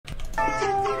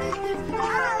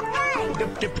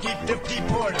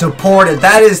Deported.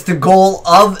 That is the goal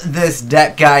of this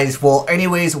deck, guys. Well,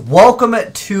 anyways, welcome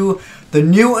to the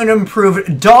new and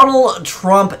improved Donald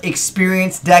Trump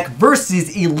experience deck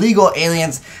versus illegal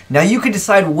aliens. Now, you can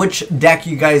decide which deck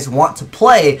you guys want to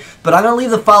play, but I'm going to leave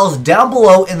the files down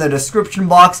below in the description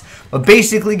box. But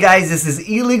basically, guys, this is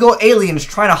illegal aliens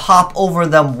trying to hop over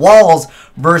them walls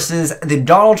versus the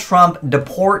Donald Trump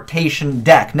deportation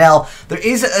deck. Now, there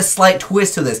is a slight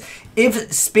twist to this.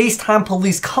 If Space-Time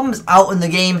Police comes out in the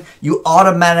game, you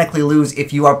automatically lose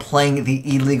if you are playing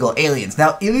the illegal aliens.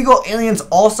 Now, illegal aliens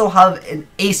also have an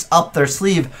ace up their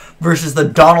sleeve versus the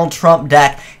Donald Trump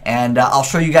deck, and I'll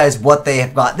show you guys what they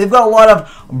have got. They've got a lot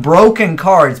of broken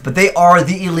cards, but they are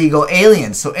the illegal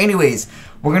aliens. So anyways,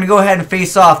 we're going to go ahead and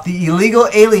face off the illegal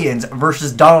aliens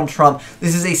versus Donald Trump.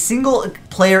 This is a single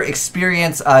player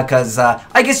experience because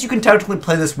I guess you can technically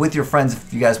play this with your friends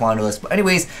if you guys want to do this. But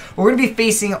anyways, we're going to be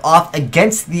facing off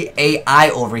against the AI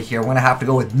over here. We're going to have to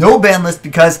go with no ban list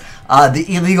because the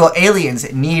illegal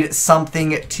aliens need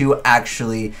something to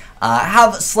actually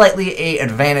have slightly a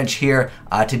advantage here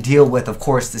to deal with, of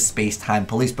course, the Space-Time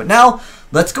Police. But now,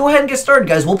 let's go ahead and get started,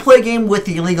 guys. We'll play a game with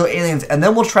the illegal aliens, and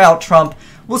then we'll try out Trump.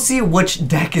 We'll see which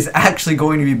deck is actually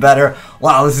going to be better.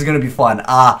 Wow, this is going to be fun.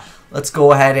 Let's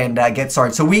go ahead and get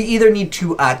started. So we either need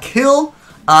to kill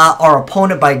our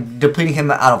opponent by depleting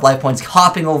him out of life points,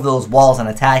 hopping over those walls and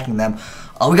attacking them.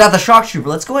 We got the Shock Trooper.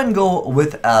 Let's go ahead and go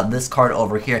with this card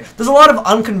over here. There's a lot of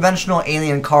unconventional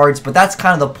alien cards, but that's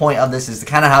kind of the point of this, is to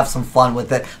kind of have some fun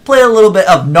with it. Play a little bit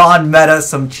of non-meta,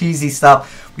 some cheesy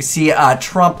stuff. We see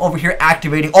Trump over here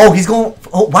activating. Oh, he's going...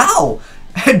 Oh, wow!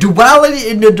 Duality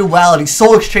into duality.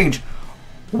 Soul Exchange.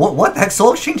 What the heck?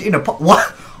 Soul Exchange into...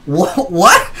 What?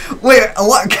 What? Wait,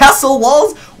 what? Castle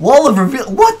Walls? Wall of Reveal?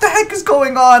 What the heck is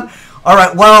going on?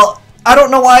 Alright, well, I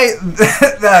don't know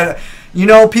why... You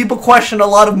know, people question a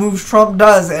lot of moves Trump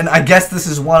does, and I guess this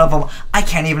is one of them. I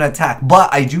can't even attack,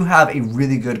 but I do have a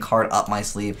really good card up my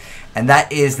sleeve, and that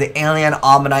is the Alien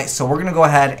Ammonite. So we're going to go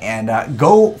ahead and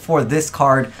go for this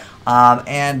card,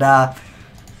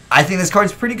 I think this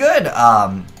card's pretty good.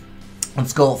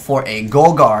 Let's go for a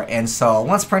Golgar, and so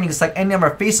once per turn, select any number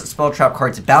of face spell trap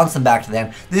cards, bounce them back to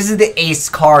them. This is the ace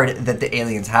card that the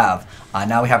aliens have.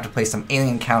 Now we have to play some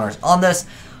alien counters on this.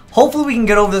 Hopefully we can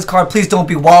get over this card. Please don't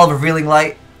be Wall of Revealing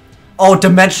Light. Oh,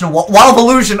 Dimensional Wall of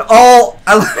Illusion. Oh,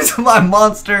 I lose my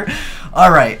monster.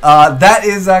 Alright, that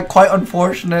is quite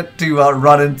unfortunate to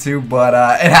run into, but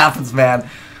it happens, man.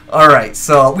 Alright,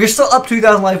 so we're still up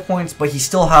 2,000 life points, but he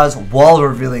still has Wall of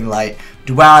Revealing Light,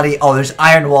 Duality. Oh, there's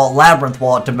Iron Wall, Labyrinth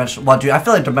Wall, Dimensional Wall. Dude, I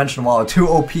feel like Dimensional Wall are too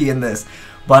OP in this.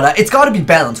 But it's got to be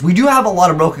balanced. We do have a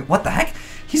lot of broken... What the heck?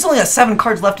 He's only got 7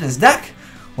 cards left in his deck.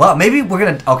 Well, maybe we're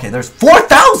gonna... Okay, there's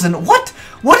 4,000! What?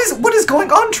 What is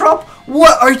going on, Trump?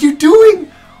 What are you doing?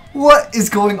 What is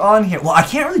going on here? Well, I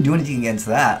can't really do anything against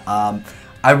that. What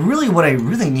I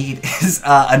really need is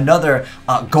another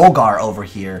Golgar over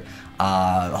here.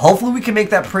 Hopefully we can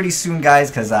make that pretty soon,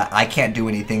 guys, because I can't do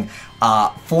anything.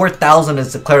 4,000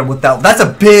 is declared without... That's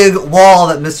a big wall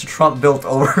that Mr. Trump built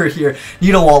over here.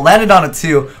 Needle Wall, landed on it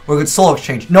too. We're good. Soul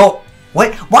Exchange. No,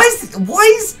 wait, why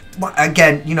is...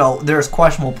 Again, you know, there's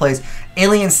questionable plays.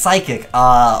 Alien Psychic.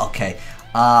 Okay.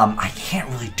 I can't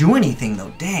really do anything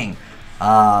though. Dang.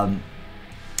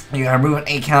 You gotta remove an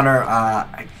A counter.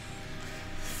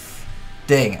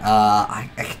 Dang. I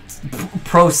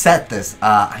pro set this. We're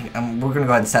gonna go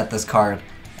ahead and set this card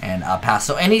and pass.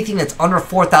 So anything that's under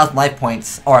 4,000 life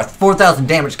points or 4,000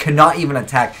 damage cannot even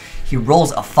attack. He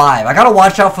rolls a 5. I gotta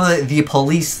watch out for the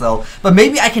police though. But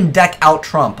maybe I can deck out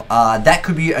Trump. That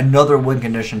could be another win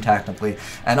condition technically.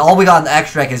 And all we got in the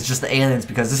extra deck is just the aliens,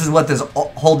 because this is what this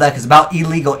whole deck is about,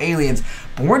 illegal aliens.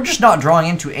 But we're just not drawing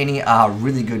into any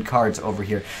really good cards over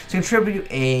here. So contribute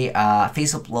a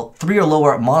face-up 3 or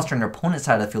lower monster on your opponent's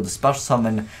side of the field to special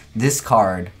summon this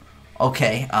card.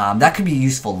 Okay, that could be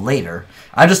useful later.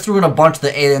 I just threw in a bunch of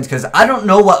the aliens because I don't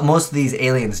know what most of these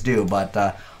aliens do, but...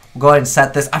 we'll go ahead and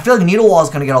set this. I feel like Needle Wall is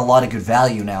going to get a lot of good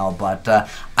value now, but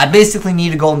I basically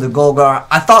need to go into Golgar.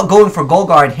 I thought going for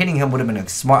Golgar and hitting him would have been a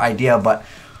smart idea, but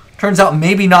turns out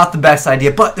maybe not the best idea.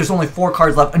 But there's only 4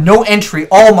 cards left. No entry.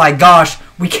 Oh my gosh.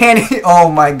 We can't hit. Oh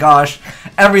my gosh.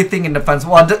 Everything in defense.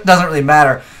 Well, it doesn't really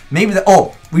matter. Maybe the...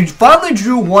 Oh, we finally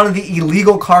drew one of the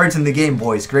illegal cards in the game,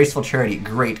 boys. Graceful Charity.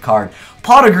 Great card.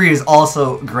 Pot of Greed is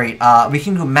also great. We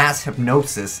can do Mass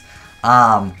Hypnosis.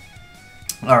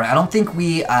 Alright, I don't think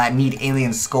we need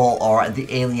Alien Skull or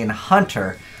the Alien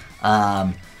Hunter.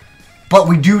 But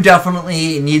we do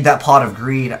definitely need that Pot of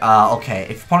Greed. Okay,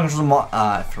 if your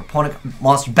opponent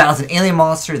monster battles an alien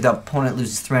monster, the opponent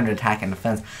loses 300 attack and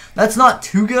defense. That's not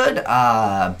too good,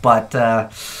 but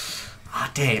Ah,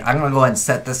 dang, I'm gonna go ahead and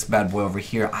set this bad boy over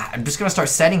here. I'm just gonna start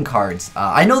setting cards.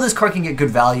 I know this card can get good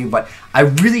value, but I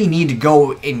really need to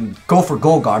go for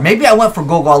Golgar. Maybe I went for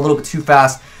Golgar a little bit too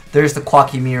fast. There's the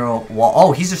Quackimiro wall.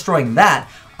 Oh, he's destroying that.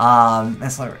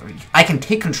 That's like, I can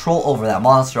take control over that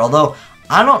monster, although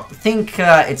I don't think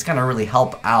it's gonna really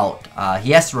help out.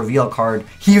 He has to reveal a card.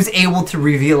 He was able to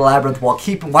reveal Labyrinth Wall.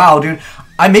 Wow, dude.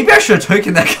 Maybe I should have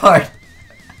taken that card.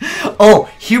 Oh,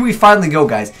 here we finally go,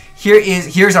 guys.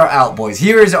 Here's our out, boys.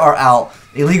 Here is our out.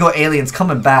 Illegal aliens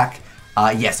coming back.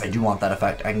 Yes, I do want that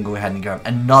effect. I can go ahead and grab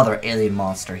another alien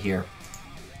monster here.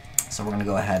 So we're gonna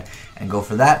go ahead and go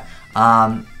for that.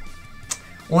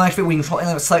 We'll activate when you control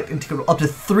alien, select and take up to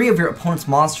 3 of your opponent's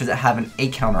monsters that have an A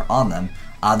counter on them.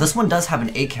 This one does have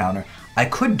an A counter. I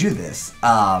could do this.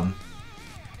 Alright.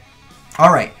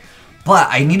 But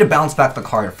I need to bounce back the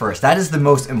card first. That is the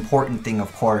most important thing,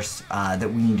 of course,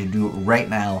 that we need to do right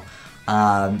now.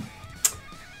 I'm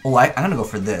going to go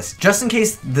for this. Just in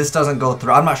case this doesn't go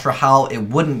through. I'm not sure how it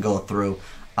wouldn't go through.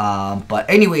 But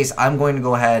anyways, I'm going to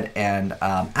go ahead and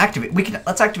activate.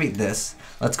 Let's activate this.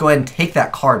 Let's go ahead and take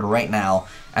that card right now.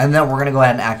 And then we're going to go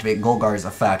ahead and activate Golgar's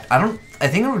effect. I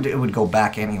think it would go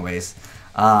back anyways.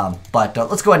 But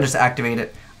let's go ahead and just activate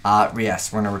it.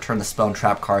 Yes, we're going to return the spell and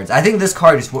trap cards. I think this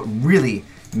card is what really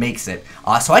makes it.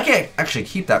 So I can actually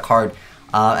keep that card.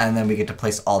 And then we get to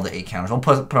place all the A counters. We'll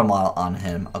put them all on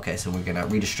him. Okay, so we're going to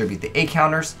redistribute the A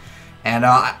counters. And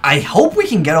I hope we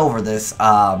can get over this.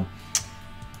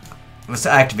 Let's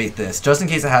activate this, just in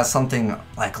case it has something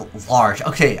like large.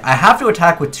 Okay, I have to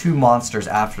attack with 2 monsters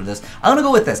after this. I'm gonna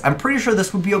go with this. I'm pretty sure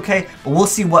this would be okay, but we'll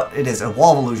see what it is. A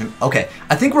Wall of Illusion. Okay,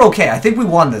 I think we're okay. I think we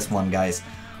won this one, guys.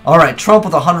 Alright, Trump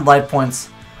with 100 life points.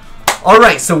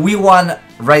 Alright, so we won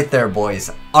right there,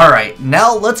 boys. Alright,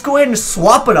 now let's go ahead and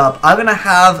swap it up. I'm gonna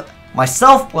have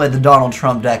myself play the Donald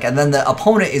Trump deck, and then the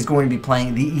opponent is going to be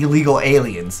playing the Illegal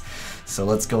Aliens. So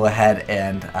let's go ahead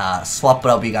and swap it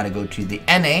up. We got to go to the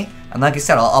NA. And like I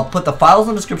said, I'll put the files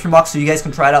in the description box so you guys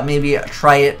can try it out. Maybe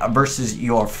try it versus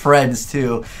your friends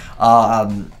too.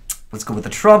 Let's go with the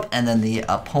Trump. And then the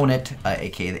opponent,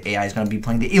 aka the AI, is going to be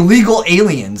playing the Illegal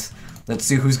Aliens. Let's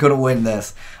see who's going to win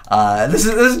this. This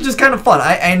is just kind of fun.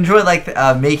 I enjoy like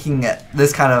making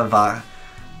this kind of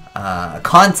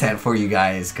content for you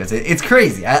guys because it's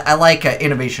crazy. I like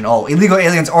innovation. Oh, Illegal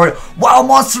Aliens or Wow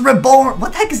Monster Reborn.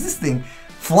 What the heck is this thing?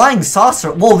 Flying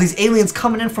saucer. Whoa, these aliens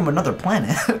coming in from another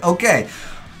planet. Okay.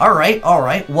 Alright,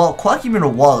 alright. Well,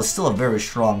 Quackimiro Wall is still a very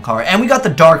strong card. And we got the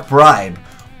Dark Bribe.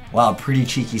 Wow, pretty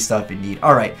cheeky stuff indeed.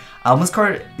 Alright. This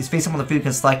card is face up on the field. You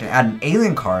can select and add an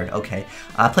alien card. Okay.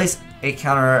 Place a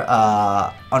counter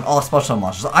on all special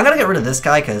monsters. So I'm gonna get rid of this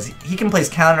guy because he can place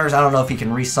counters. I don't know if he can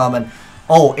resummon.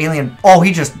 Oh, alien. Oh,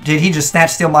 he just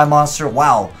snatch steal my monster?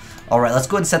 Wow. Alright, let's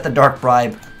go ahead and set the Dark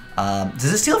Bribe.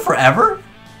 Does it steal forever?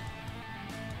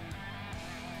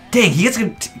 Dang, he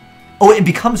gets... Oh, it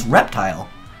becomes Reptile.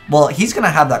 Well, he's going to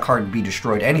have that card be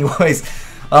destroyed anyways.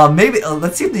 Maybe...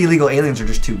 let's see if the Illegal Aliens are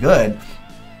just too good.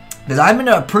 Because I'm in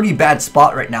a pretty bad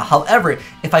spot right now. However,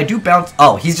 if I do bounce...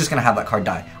 Oh, he's just going to have that card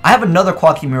die. I have another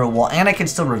Quackimiro Wall, and I can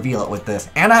still reveal it with this.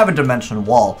 And I have a Dimension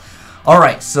Wall.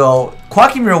 Alright, so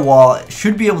Quackimiro Wall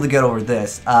should be able to get over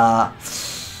this.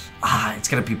 It's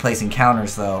going to be placing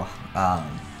counters, though.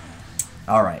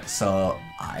 Alright, so...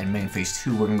 in main phase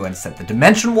 2, we're going to go ahead and set the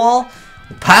Dimension Wall.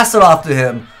 We'll pass it off to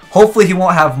him. Hopefully he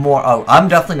won't have more. Oh, I'm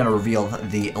definitely going to reveal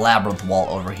the Labyrinth Wall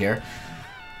over here.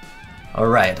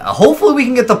 Alright, hopefully we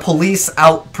can get the police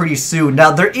out pretty soon.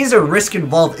 Now, there is a risk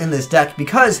involved in this deck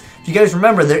because, if you guys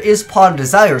remember, there is Pod of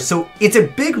Desires. So, it's a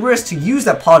big risk to use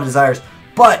that Pod of Desires.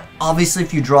 But, obviously,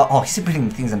 if you draw... Oh, he's putting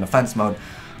things in defense mode.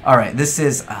 Alright, this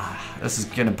is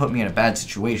going to put me in a bad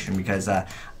situation because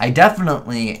I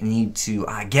definitely need to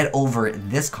get over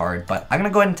this card. But I'm going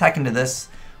to go ahead and attack into this.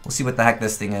 We'll see what the heck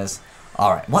this thing is.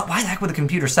 Alright, why the heck would the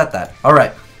computer set that?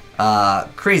 Alright,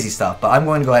 crazy stuff. But I'm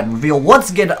going to go ahead and reveal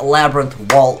once again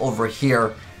Labyrinth Wall over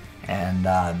here. And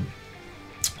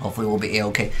hopefully we'll be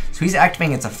A-okay. So he's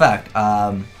activating its effect.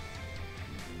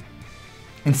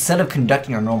 Instead of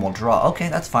conducting our normal draw. Okay,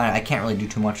 that's fine. I can't really do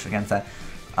too much against that.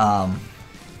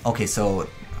 Okay, so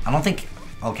I don't think...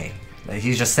 Okay,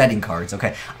 he's just setting cards.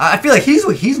 Okay, I feel like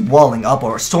he's walling up.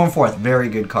 Or Stormforth, very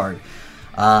good card.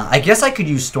 I guess I could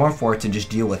use Stormforth to just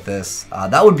deal with this.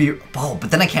 That would be... Oh, but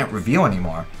then I can't reveal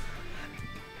anymore.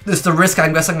 This is the risk I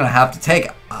guess I'm going to have to take.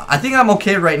 I think I'm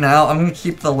okay right now. I'm going to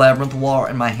keep the Labyrinth Wall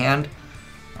in my hand.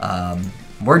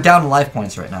 We're down life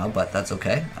points right now, but that's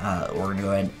okay. We're going to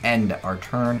go ahead and end our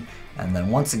turn. And then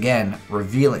once again,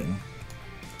 revealing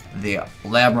the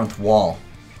Labyrinth Wall.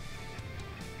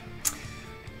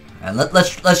 And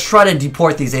let's try to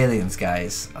deport these aliens,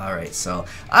 guys. All right, so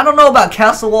I don't know about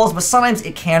castle walls, but sometimes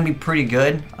it can be pretty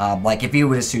good. Like if you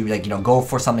were to like go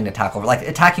for something to attack over, like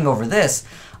attacking over this.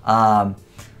 I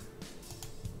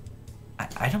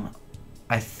don't.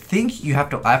 I think you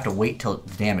have to. I have to wait till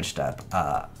the damage step.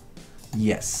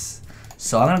 Yes.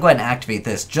 So I'm gonna go ahead and activate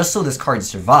this just so this card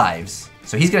survives.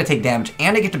 So he's gonna take damage,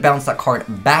 and I get to bounce that card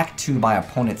back to my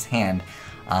opponent's hand.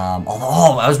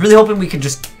 Although I was really hoping we could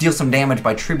just deal some damage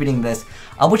by tributing this,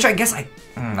 which I guess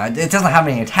it doesn't have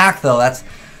any attack though.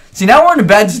 See, now we're in a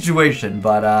bad situation,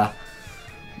 but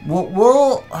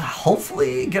we'll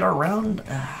hopefully get around.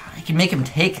 I can make him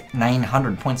take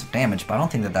 900 points of damage, but I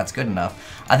don't think that that's good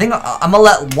enough. I think I'm gonna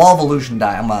let Wall of Illusion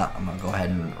die. I'm gonna go ahead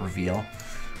and reveal.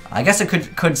 I guess I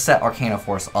could set Arcana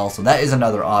Force also. That is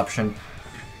another option.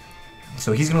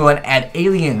 So he's gonna go ahead and add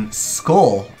Alien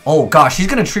Skull. Oh gosh, he's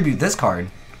gonna tribute this card.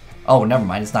 Oh, never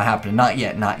mind, it's not happening. Not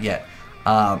yet, not yet.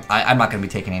 I'm not gonna be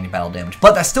taking any battle damage,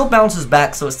 but that still bounces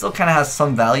back, so it still kind of has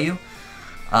some value.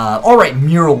 Alright,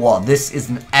 Mural Wall. This is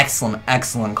an excellent,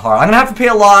 excellent card. I'm gonna have to pay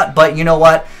a lot, but you know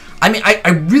what? I mean, I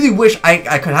really wish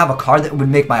I could have a card that would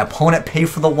make my opponent pay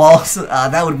for the walls.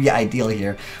 That would be ideal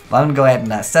here. But I'm gonna go ahead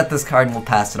and set this card and we'll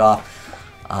pass it off.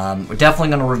 We're definitely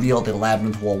gonna reveal the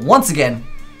Labyrinth Wall once again.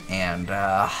 And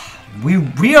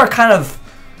we are kind of,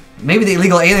 maybe the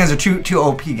illegal aliens are too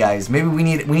OP, guys. Maybe we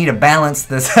need to balance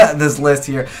this this list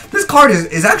here. This card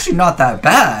is actually not that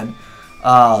bad.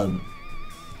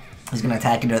 He's gonna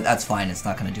attack into it. That's fine. It's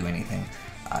not gonna do anything.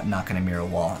 Not gonna Mirror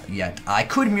Wall yet. I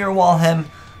could Mirror Wall him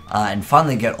and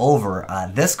finally get over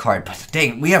this card. But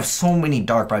dang, we have so many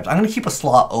Dark Bribes. I'm gonna keep a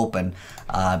slot open.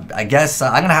 I guess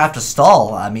I'm gonna have to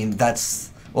stall. I mean,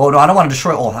 that's. Oh no, I don't want to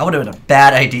destroy. Oh, that would have been a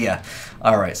bad idea.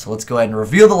 Alright, so let's go ahead and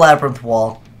reveal the Labyrinth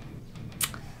Wall.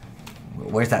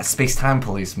 Where's that space-time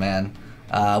police, man?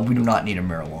 We do not need a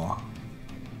mirror wall.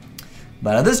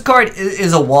 But this card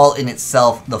is a wall in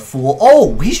itself, the Fool.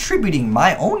 Oh, he's tributing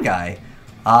my own guy.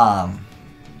 Nah,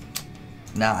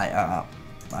 I'm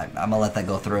gonna let that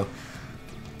go through.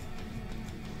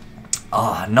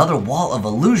 Oh, another Wall of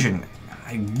Illusion.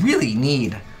 I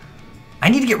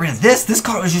need to get rid of this. This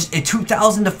card was just a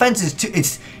 2,000 defense.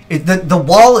 The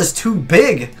wall is too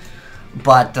big.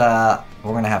 But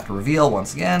we're gonna have to reveal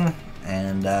once again,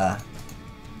 and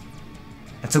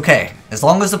it's okay as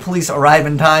long as the police arrive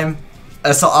in time.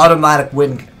 It's an automatic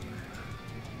win.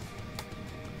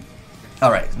 All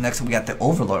right, next we got the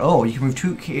Overlord. Oh, you can move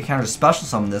 2 counters to special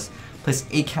summon this. Place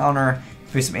a counter,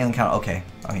 face some alien counter. Okay,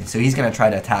 so he's gonna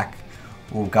try to attack.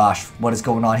 Oh gosh, what is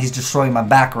going on? He's destroying my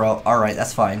back row. All right,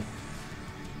 that's fine.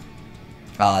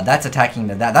 That's attacking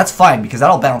to that. That's fine because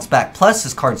that'll bounce back. Plus,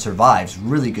 this card survives.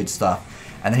 Really good stuff.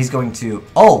 And then he's going to.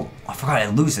 Oh, I forgot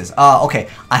it loses. Okay,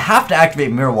 I have to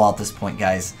activate Mirror Wall at this point,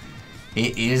 guys.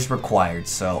 It is required.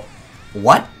 So,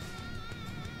 what?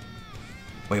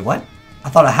 Wait, what? I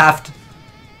thought I have to.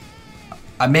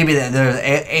 Maybe there's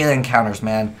alien counters,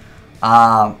 man.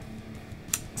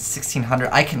 1600.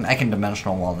 I can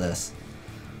dimensional wall this.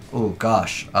 Oh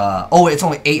gosh. Oh, it's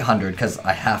only 800 because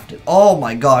I have to. Oh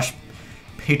my gosh.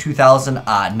 Pay 2,000.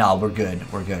 No, we're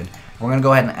good. We're good. We're gonna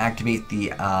go ahead and activate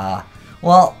the.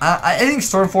 Well, I think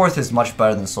Stormforth is much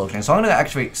better than Soul Exchange, so I'm gonna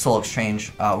activate Soul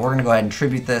Exchange. We're gonna go ahead and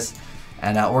tribute this,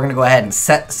 and we're gonna go ahead and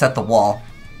set the wall,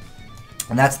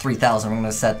 and that's 3,000. We're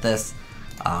gonna set this.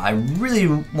 I really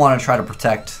want to try to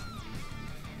protect.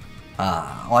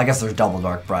 Well, I guess there's double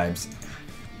Dark Bribes.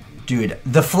 Dude,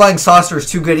 the Flying Saucer is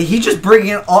too good. He's just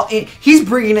bringing in all. He's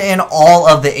bringing in all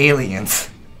of the aliens.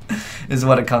 Is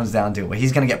what it comes down to. But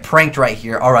he's gonna get pranked right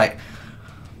here. All right,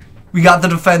 we got the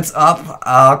defense up.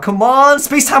 Come on,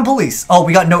 Space-Time Police. Oh,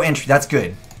 we got no entry. That's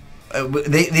good.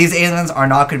 These aliens are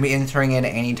not gonna be entering in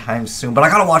anytime soon. But I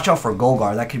gotta watch out for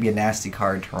Golgar. That could be a nasty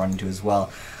card to run into as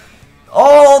well.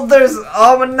 Oh, there's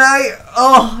Ammonite.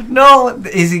 Oh no,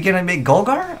 is he gonna make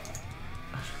Golgar?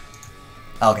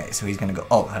 Okay, so he's gonna go.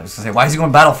 Oh, I was gonna say, why is he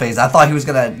going battle phase? I thought he was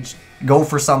gonna go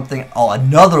for something. Oh,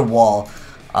 another wall.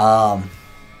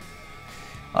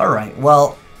 Alright,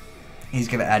 well, he's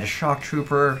gonna add a Shock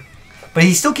Trooper, but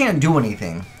he still can't do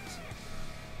anything.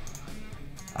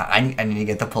 I need to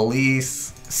get the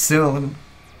police soon.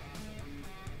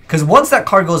 Because once that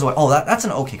card goes away, oh, that's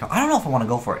an okay card. I don't know if I want to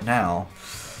go for it now.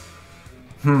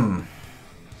 I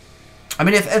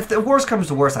mean, if the worst comes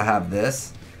to worst, I have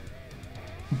this.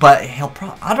 But he'll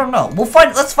probably, I don't know.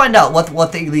 Let's find out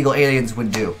what the illegal aliens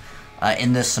would do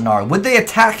in this scenario. Would they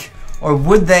attack, or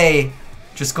would they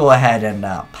just go ahead and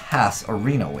pass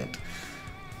Arena Wind?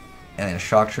 And then a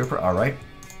Shock Trooper, alright.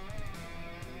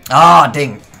 Ah,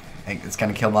 dang. It's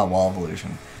gonna kill my Wall of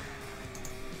Illusion.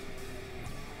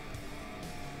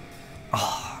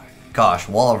 Oh, gosh,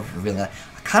 wall of revealing. I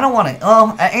kind of want to.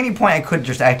 Oh, at any point I could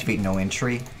just activate no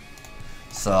entry.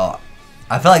 So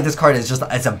I feel like this card is just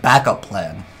it's a backup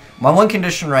plan. My one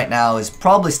condition right now is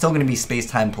probably still going to be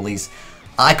Space-Time Police.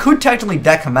 I could technically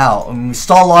deck him out. I mean,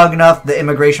 stall long enough, the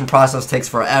immigration process takes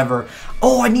forever.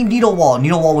 Oh, I need Needle Wall.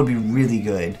 Needle Wall would be really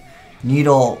good.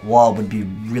 Needle Wall would be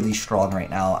really strong right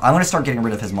now. I'm going to start getting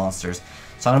rid of his monsters.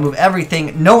 So I'm going to move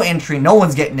everything. No entry. No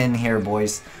one's getting in here,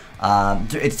 boys.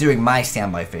 It's doing my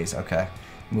standby phase. Okay.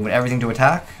 Moving everything to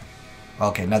attack.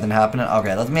 Okay, nothing happening.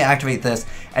 Okay, let me activate this.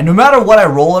 And no matter what I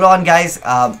roll it on, guys,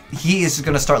 he is just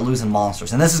going to start losing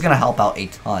monsters. And this is going to help out a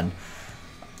ton.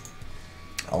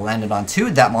 I'll land it on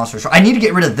 2. That monster. I need to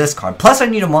get rid of this card. Plus, I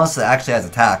need a monster that actually has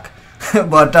attack.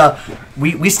 But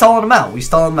we stalled him out. We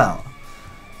stalled him out.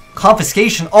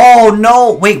 Confiscation. Oh,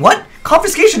 no. Wait, what?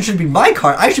 Confiscation should be my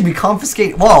card. I should be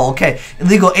confiscating. Whoa, okay.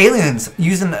 Illegal aliens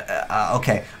using...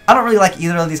 okay. I don't really like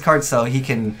either of these cards, so he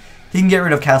can get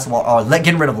rid of Castle Wall. Oh,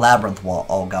 get rid of Labyrinth Wall.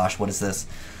 Oh, gosh. What is this?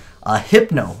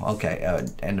 Hypno. Okay.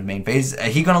 End of main phase.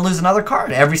 He's going to lose another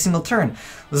card every single turn.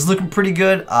 This is looking pretty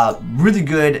good. Really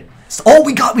good. Oh,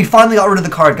 we finally got rid of the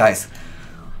card, guys.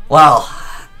 Wow.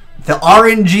 The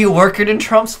RNG working in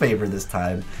Trump's favor this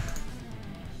time.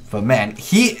 But man,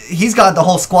 he's got the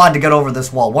whole squad to get over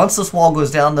this wall. Once this wall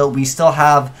goes down, though, we still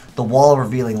have the Wall of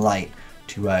Revealing Light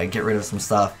to get rid of some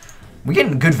stuff. We're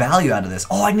getting good value out of this.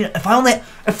 Oh, I need if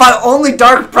I only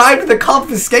Dark Pride the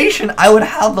confiscation, I would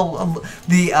have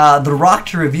the Rock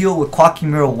to Reveal with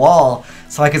Quackimura Wall,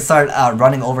 so I could start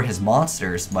running over his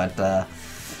monsters. But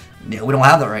yeah, we don't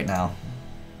have that right now.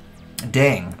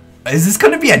 Dang. Is this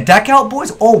going to be a deck out,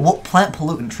 boys? Oh, what Plant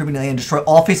Pollutant, Tribute and destroy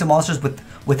all face of monsters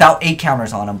without 8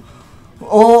 counters on them.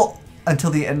 Oh,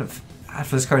 until the end of...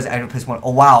 After this card is active, place 1.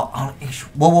 Oh, wow.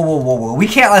 Whoa. We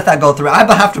can't let that go through. I'm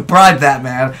going to have to bribe that,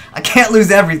 man. I can't lose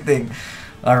everything.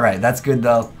 Alright, that's good,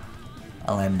 though.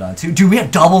 I'll land it on 2. Dude, we have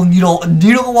double Needle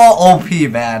Wall OP,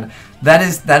 man. That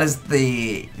is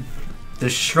the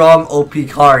strong OP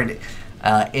card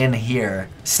in here.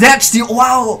 Snatch Steal.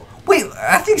 Wow. Wait,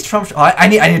 I think Trump. Oh, I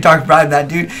need to Dark Bribe that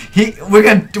dude. We're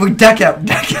gonna deck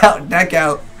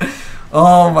out.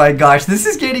 Oh my gosh, this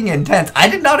is getting intense. I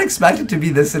did not expect it to be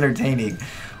this entertaining.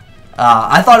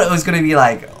 I thought it was gonna be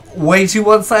like way too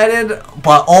one-sided,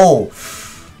 but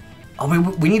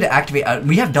we need to activate.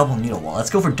 We have double Needle Wall. Let's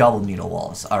go for double Needle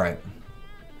Walls. All right.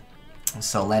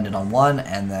 So landed on 1,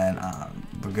 and then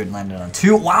we're good. Landed on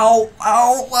 2. Wow,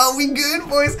 we good,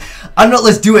 boys. I don't know.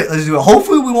 Let's do it.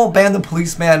 Hopefully, we won't ban the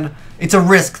policeman. It's a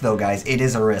risk, though, guys. It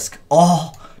is a risk.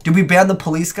 Oh, did we ban the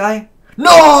police guy?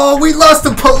 No, we lost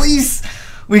the police.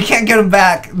 We can't get him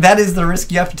back. That is the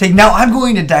risk you have to take. Now I'm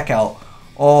going to deck out.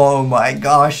 Oh my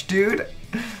gosh, dude.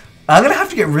 I'm gonna have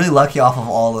to get really lucky off of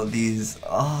all of these.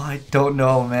 Oh, I don't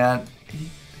know, man.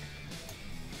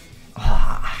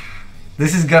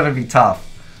 This is gonna be tough.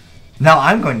 Now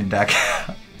I'm going to deck.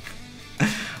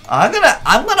 I'm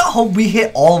gonna hope we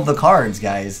hit all of the cards,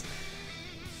 guys.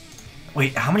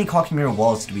 Wait, how many Quackimura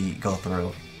Walls did we go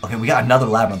through? Okay, we got another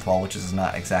Labyrinth Wall, which is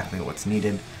not exactly what's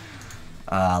needed.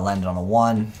 Landed on a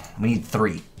 1. We need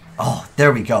 3. Oh,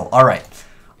 there we go. All right.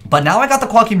 But now I got the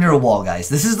Quackimura Wall, guys.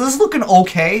 This is looking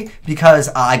okay because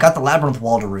I got the Labyrinth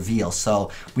Wall to reveal. So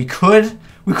we could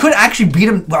actually beat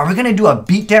him. Are we gonna do a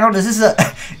beatdown?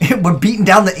 We're beating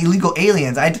down the illegal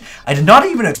aliens. I did not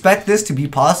even expect this to be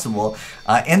possible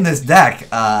in this deck.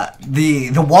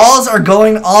 The walls are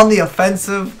going on the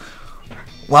offensive.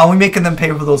 Wow, we're making them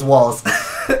pay for those walls.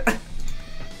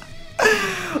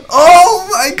 Oh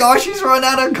my gosh, he's run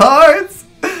out of cards.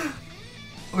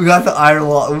 We got the Iron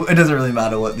Wall. It doesn't really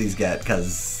matter what these get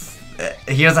because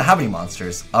he doesn't have any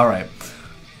monsters. All right,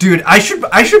 dude, I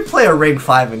should play a rank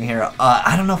 5 in here.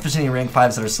 I don't know if there's any rank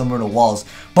 5s that are similar to walls,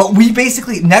 but we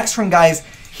basically next turn, guys,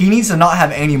 he needs to not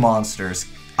have any monsters.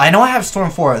 I know I have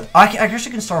Storm Forth. I guess I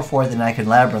can Storm Forth and I can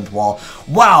Labyrinth Wall.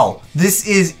 Wow, this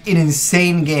is an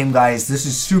insane game, guys. This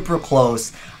is super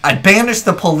close. I banished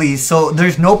the police, so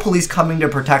there's no police coming to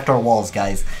protect our walls,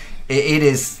 guys.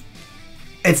 It's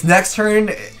next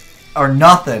turn or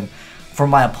nothing for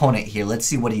my opponent here. Let's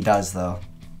see what he does, though.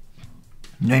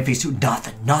 No phase 2,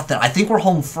 nothing. I think we're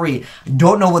home free. I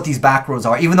don't know what these back rows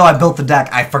are. Even though I built the deck,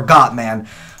 I forgot, man.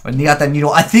 When you got that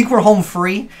needle, I think we're home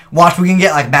free. Watch, we can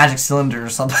get like Magic Cylinder or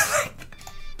something like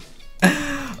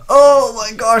that. Oh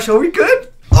my gosh, are we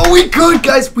good? Oh, we good,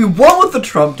 guys. We won with the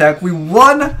Trump deck. We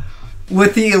won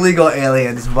with the illegal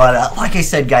aliens. But like I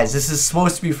said, guys, this is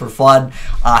supposed to be for fun.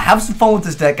 Have some fun with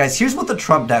this deck, guys. Here's what the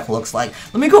Trump deck looks like.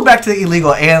 Let me go back to the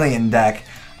illegal alien deck.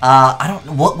 I don't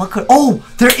know what could. Oh,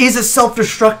 there is a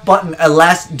self-destruct button, a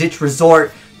last-ditch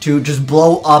resort to just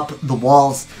blow up the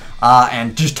walls.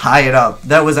 and just tie it up.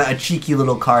 That was a cheeky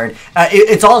little card.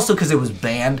 It's also because it was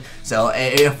banned, so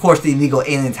of course the illegal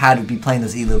aliens had to be playing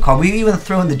this illegal card. We even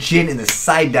thrown the Jin in the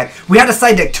side deck. We had to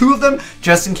side deck 2 of them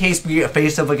just in case we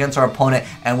faced up against our opponent,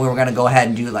 and we were gonna go ahead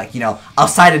and do, like, you know, I'll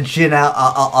side a Jin out.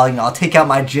 I'll take out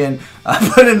my Jin,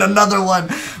 put in another one.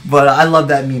 But I love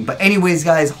that meme. But anyways,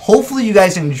 guys, hopefully you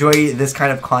guys enjoy this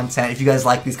kind of content. If you guys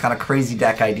like these kind of crazy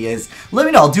deck ideas, let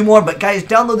me know. I'll do more. But guys,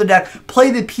 download the deck,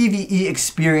 play the PvE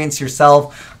experience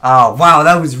yourself. Wow,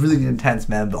 that was really intense,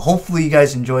 man. But hopefully you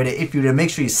guys enjoyed it. If you did,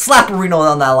 make sure you slap a Reno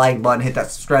on that like button, hit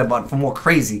that subscribe button for more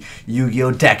crazy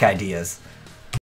Yu-Gi-Oh deck ideas.